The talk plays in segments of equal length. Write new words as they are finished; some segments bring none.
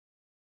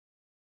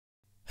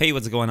Hey,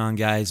 what's going on,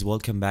 guys?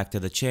 Welcome back to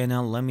the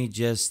channel. Let me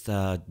just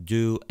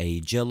do a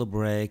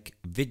jailbreak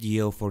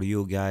video for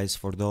you guys,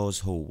 for those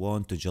who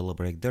want to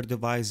jailbreak their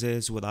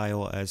devices with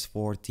iOS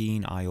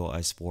 14,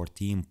 iOS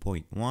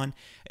 14.1,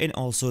 and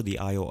also the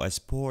iOS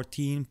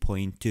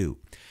 14.2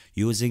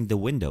 using the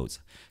Windows.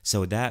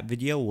 So that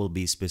video will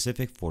be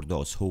specific for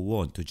those who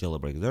want to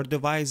jailbreak their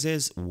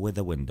devices with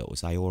the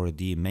Windows. I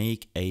already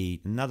make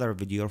another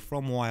video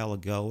from a while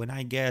ago, and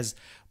I guess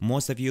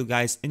most of you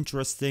guys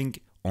interesting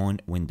on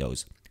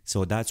Windows.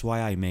 So that's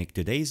why I make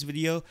today's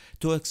video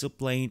to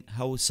explain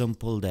how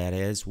simple that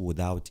is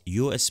without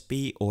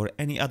USB or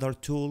any other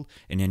tool,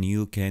 and then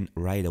you can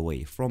right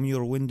away from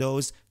your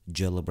Windows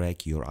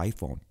jailbreak your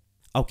iPhone.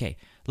 Okay,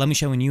 let me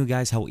show you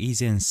guys how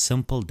easy and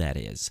simple that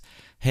is.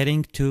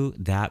 Heading to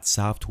that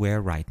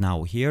software right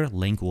now here,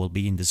 link will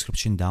be in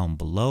description down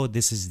below.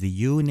 This is the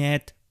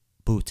Unit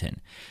Button.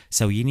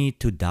 So you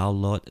need to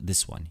download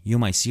this one. You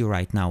might see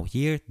right now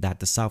here that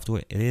the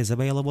software is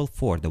available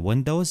for the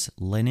Windows,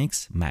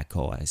 Linux, Mac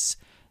OS.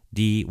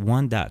 The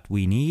one that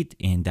we need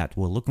and that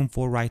we're looking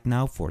for right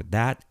now for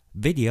that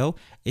video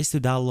is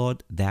to download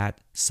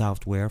that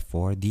software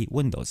for the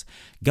Windows.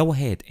 Go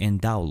ahead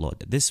and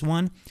download this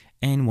one,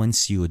 and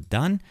once you're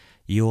done,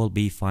 you will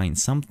be find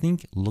something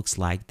looks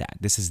like that.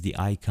 This is the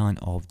icon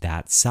of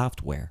that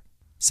software.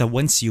 So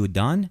once you're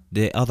done,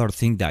 the other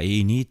thing that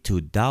you need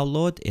to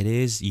download, it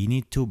is you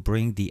need to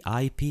bring the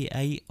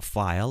IPA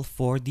file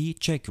for the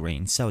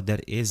Checkra1n. So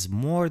there is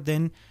more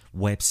than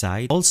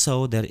website.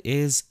 Also, there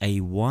is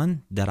a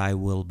one that I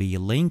will be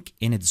link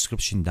in the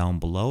description down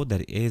below.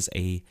 There is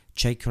a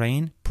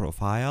Checkra1n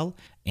profile,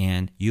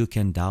 and you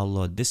can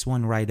download this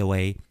one right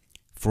away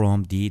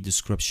from the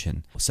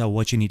description. So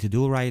what you need to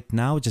do right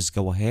now, just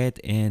go ahead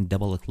and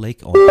double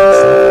click on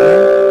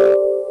the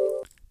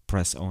software,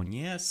 press on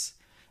yes.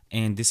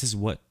 And this is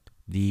what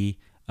the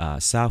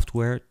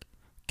software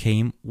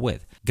came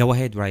with. Go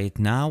ahead right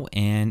now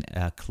and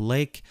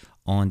click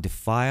on the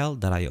file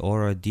that I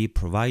already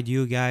provide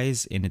you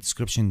guys in the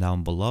description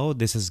down below.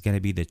 This is going to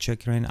be the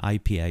Checkra1n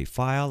IPA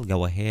file.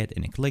 Go ahead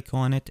and click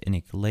on it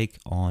and click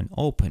on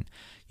open.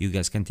 You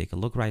guys can take a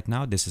look right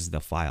now. This is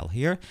the file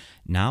here.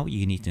 Now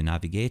you need to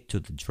navigate to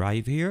the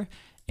drive here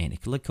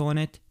and click on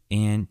it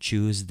and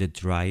choose the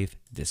drive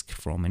disk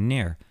from in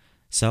there.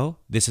 So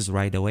this is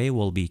right away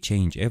will be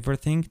change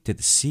everything to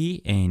the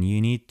C, and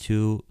you need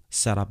to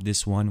set up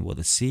this one with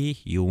a C.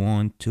 You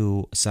want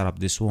to set up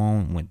this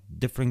one with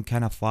different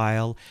kind of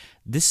file.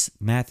 This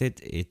method,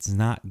 it's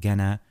not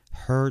gonna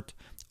hurt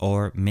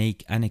or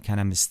make any kind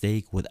of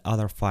mistake with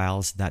other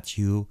files that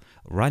you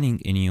running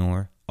in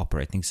your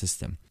operating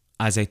system.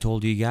 As I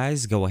told you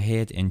guys, go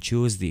ahead and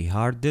choose the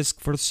hard disk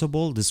first of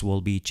all. This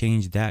will be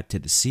change that to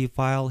the C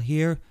file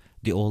here.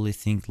 The only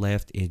thing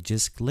left is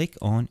just click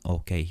on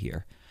OK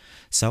here.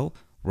 So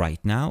right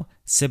now,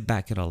 sit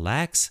back and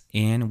relax,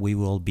 and we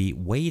will be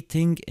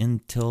waiting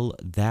until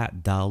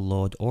that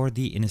download or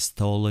the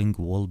installing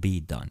will be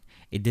done.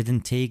 It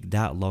didn't take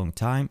that long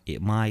time.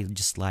 It might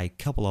just like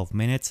a couple of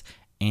minutes,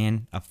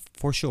 and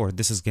for sure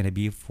this is going to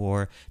be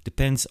for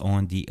depends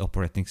on the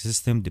operating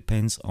system,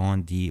 depends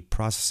on the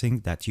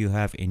processing that you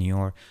have in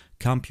your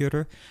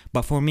computer.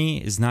 But for me,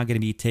 it's not going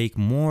to be take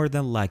more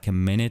than like a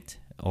minute,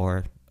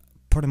 or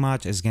pretty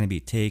much is going to be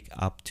take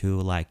up to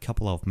like a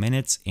couple of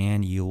minutes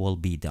and you will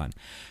be done.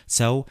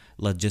 So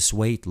let's just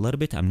wait a little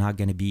bit. I'm not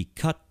going to be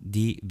cut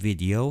the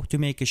video to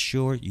make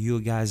sure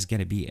you guys going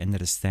to be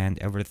understand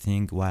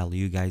everything while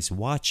you guys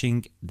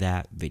watching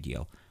that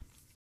video.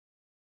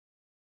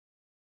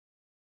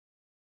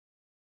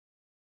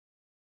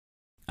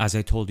 As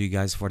I told you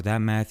guys, for that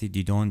method,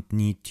 you don't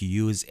need to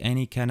use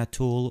any kind of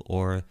tool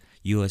or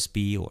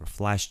USB or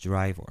flash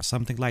drive or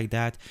something like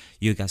that.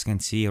 You guys can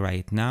see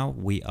right now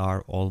we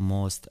are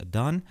almost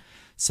done.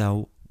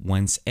 So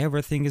once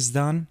everything is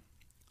done,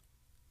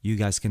 you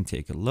guys can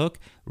take a look.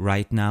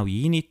 Right now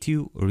you need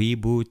to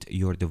reboot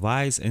your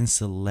device and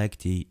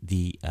select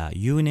the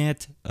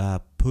unit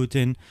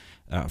button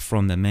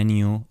from the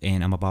menu,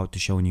 and I'm about to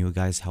show you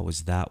guys how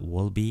is that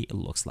will be it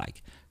looks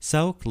like.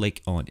 So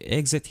click on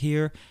exit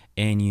here,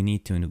 and you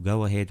need to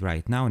go ahead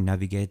right now and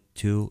navigate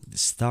to the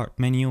start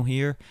menu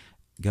here.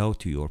 Go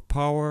to your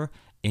power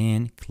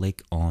and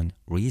click on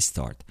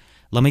restart.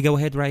 Let me go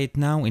ahead right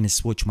now and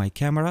switch my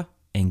camera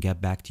and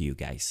get back to you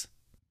guys.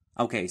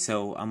 Okay,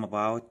 so I'm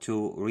about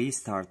to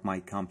restart my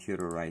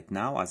computer right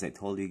now. As I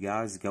told you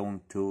guys, going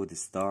to the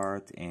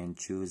start and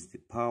choose the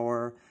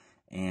power,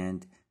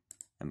 and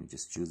let me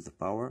just choose the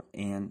power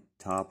and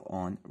tap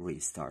on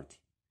restart.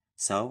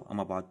 So I'm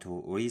about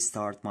to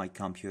restart my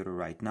computer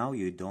right now.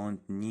 You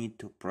don't need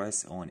to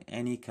press on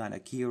any kind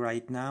of key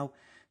right now.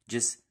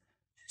 Just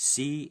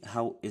see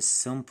how is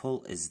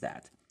simple is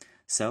that.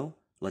 So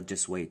let's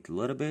just wait a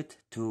little bit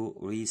to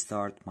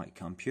restart my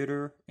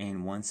computer,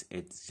 and once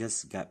it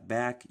just got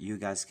back, you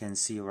guys can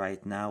see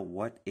right now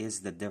what is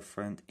the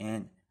difference,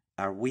 and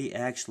are we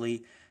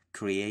actually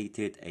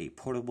created a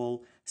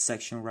portable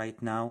section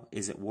right now.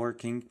 Is it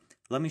working?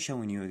 Let me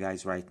show you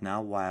guys right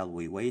now while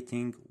we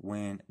waiting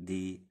when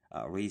the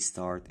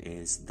restart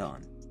is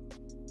done.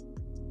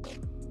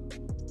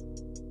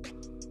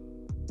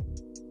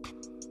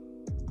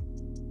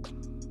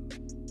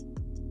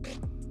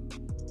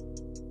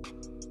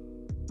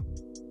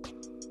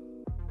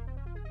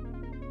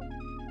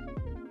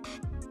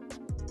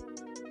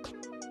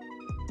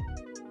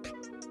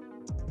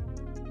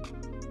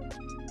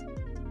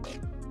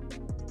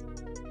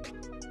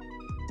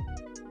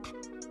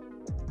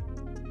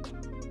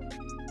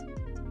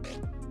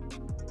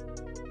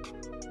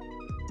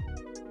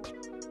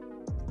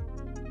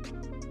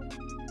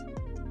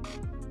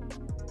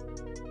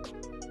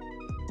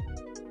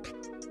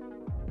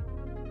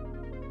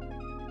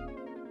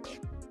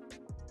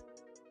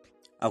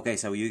 Okay,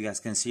 so you guys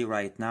can see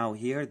right now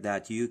here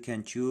that you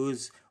can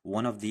choose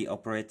one of the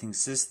operating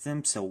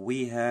systems. So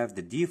we have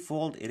the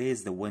default, it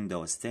is the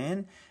Windows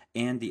 10,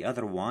 and the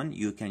other one,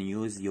 you can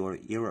use your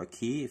arrow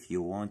key if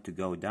you want to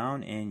go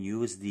down and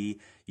use the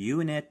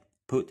unit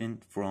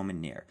button from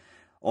in there.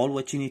 All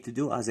what you need to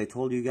do, as I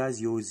told you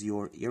guys, use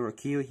your arrow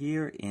key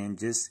here and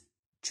just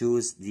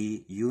choose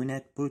the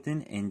unit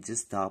button and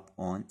just tap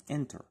on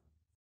enter.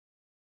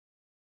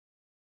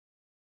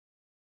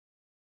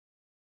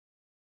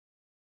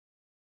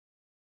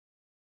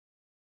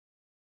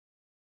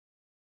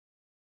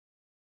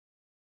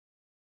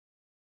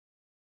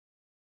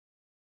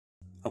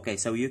 Okay,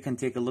 so you can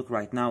take a look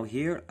right now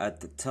here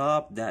at the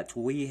top that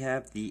we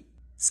have the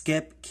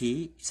skip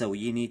key. So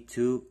you need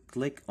to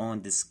click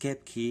on the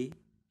skip key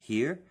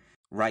here.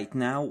 Right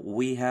now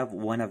we have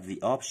one of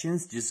the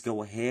options. Just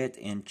go ahead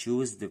and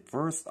choose the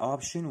first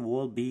option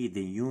will be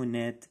the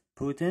unit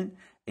button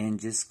and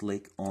just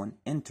click on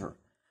enter.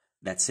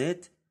 That's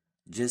it.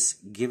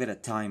 Just give it a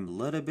time a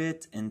little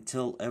bit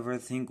until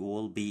everything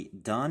will be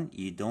done.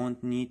 You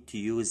don't need to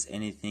use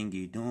anything.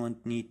 You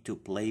don't need to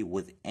play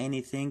with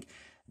anything.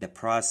 The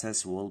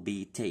process will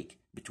be take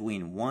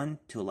between 1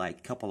 to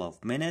like couple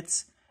of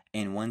minutes,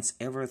 and once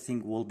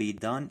everything will be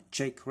done,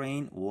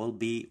 Checkra1n will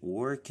be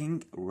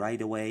working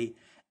right away.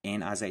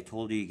 And as I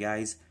told you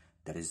guys,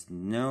 there is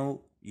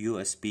no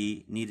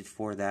USB needed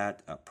for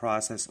that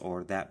process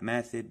or that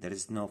method. There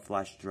is no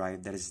flash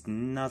drive. There is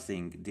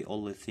nothing. The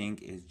only thing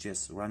is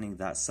just running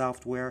that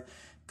software,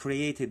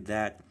 created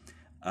that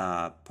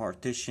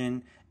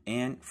partition,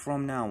 and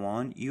from now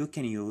on you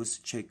can use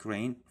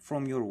Checkra1n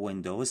from your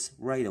Windows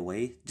right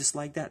away, just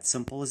like that.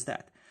 Simple as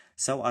that.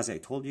 So as I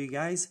told you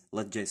guys,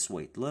 let's just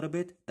wait a little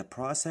bit. The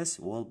process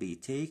will be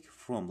take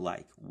from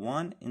like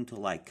 1 into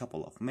like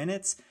couple of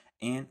minutes,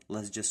 and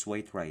let's just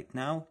wait right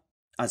now.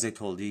 As I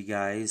told you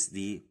guys,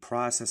 the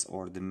process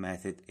or the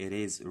method, it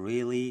is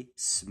really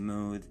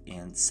smooth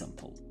and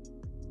simple.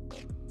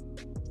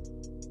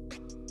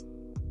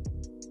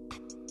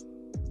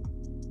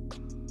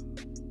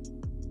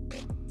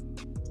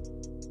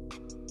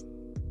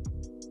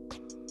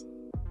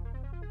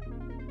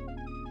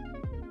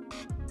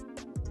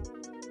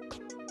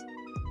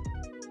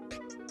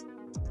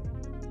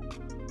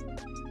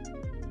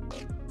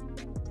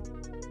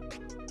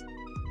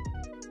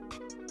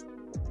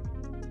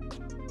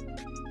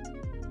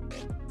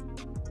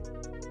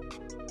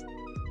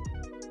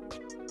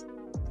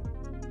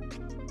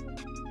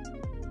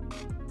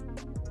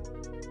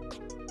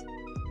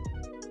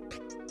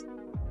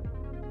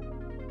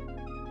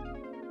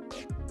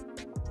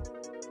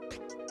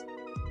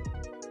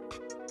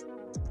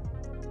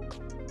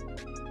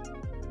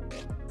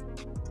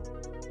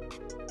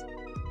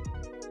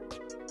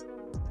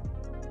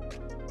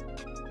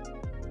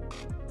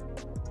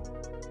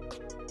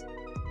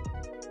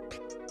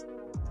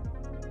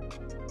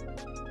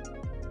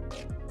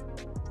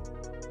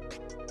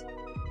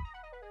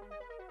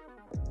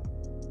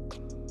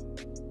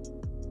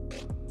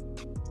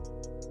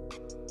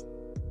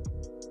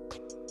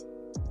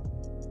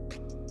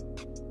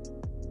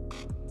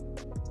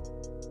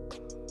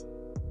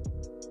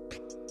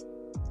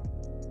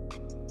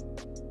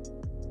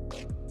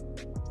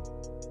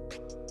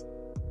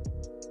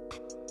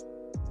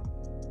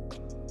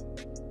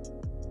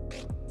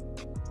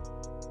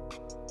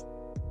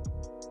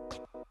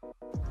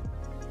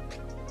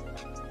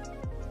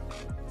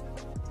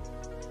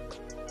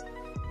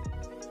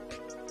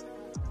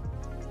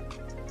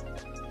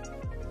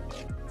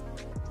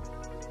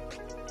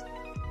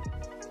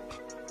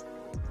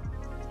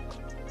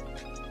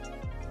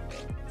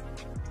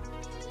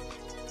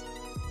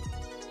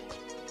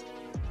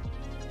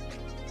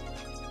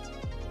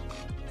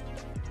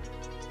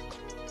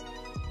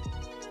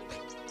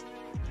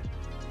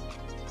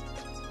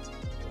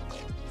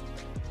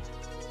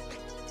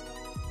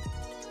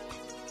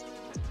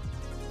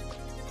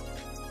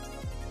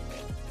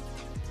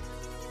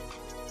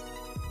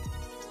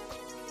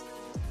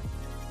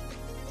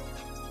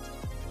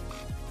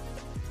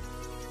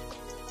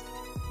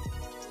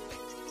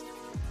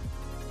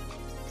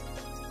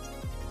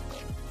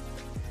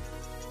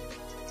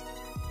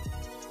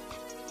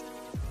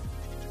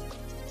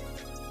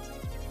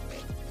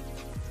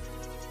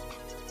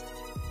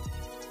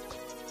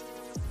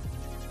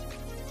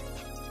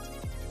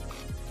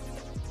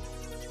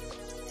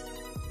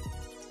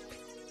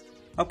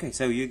 Okay,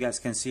 so you guys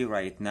can see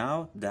right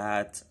now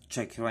that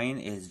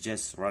Checkra1n is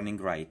just running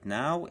right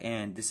now,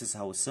 and this is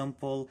how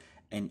simple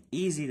and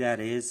easy that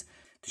is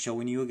to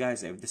showing you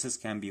guys if this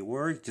can be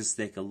worked. Just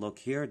take a look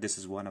here. This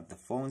is one of the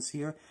phones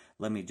here.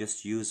 Let me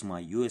just use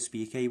my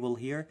USB cable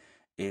here.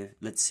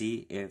 Let's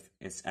see if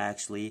it's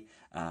actually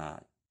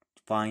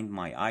find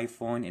my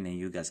iPhone, and then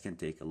you guys can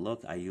take a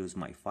look. I use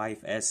my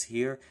 5S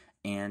here,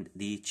 and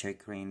the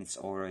Checkra1n is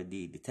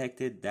already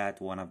detected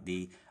that one of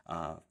the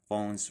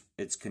phones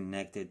it's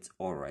connected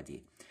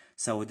already.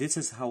 So this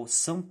is how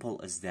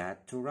simple is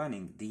that to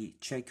running the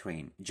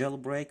Checkra1n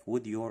jailbreak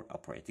with your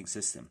operating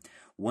system.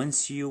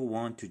 Once you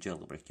want to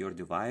jailbreak your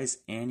device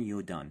and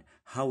you're done,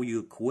 how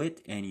you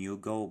quit and you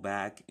go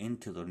back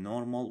into the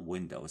normal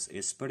Windows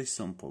is pretty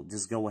simple.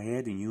 Just go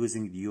ahead and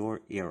using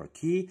your arrow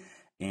key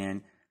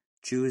and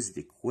choose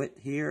the quit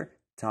here,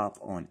 tap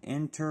on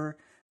enter.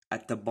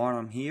 At the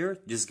bottom here,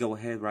 just go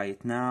ahead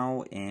right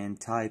now and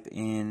type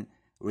in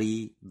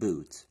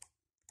reboot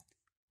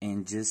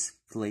and just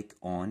click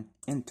on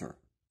enter.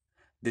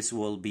 This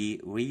will be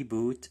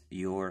reboot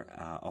your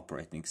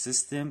operating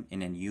system,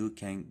 and then you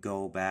can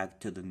go back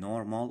to the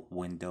normal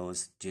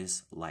Windows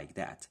just like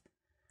that.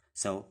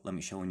 So let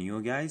me show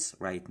you guys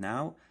right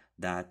now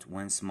that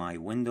once my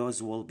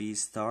Windows will be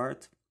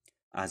start,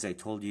 as I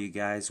told you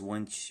guys,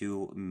 once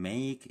you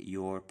make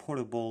your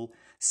portable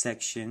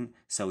section,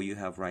 so you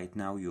have right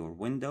now your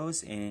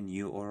Windows and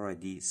you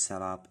already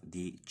set up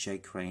the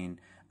Checkra1n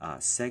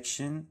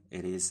section.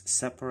 It is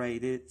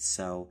separated.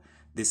 So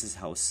this is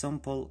how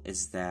simple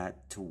is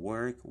that to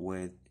work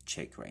with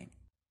Checkra1n.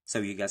 So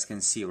you guys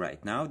can see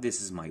right now,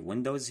 this is my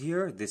Windows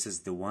here. This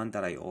is the one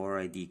that I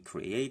already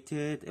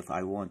created. If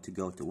I want to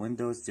go to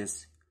Windows,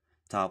 just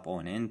tap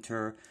on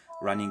enter,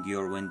 running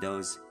your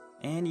Windows,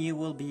 and you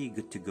will be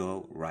good to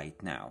go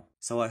right now.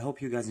 So I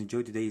hope you guys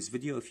enjoyed today's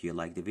video. If you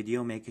like the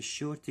video, make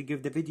sure to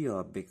give the video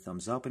a big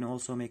thumbs up, and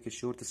also make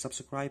sure to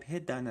subscribe,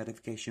 hit that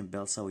notification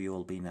bell so you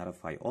will be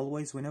notified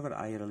always whenever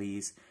I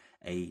release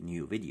a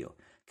new video.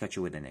 Catch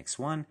you with the next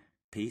one.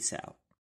 Peace out.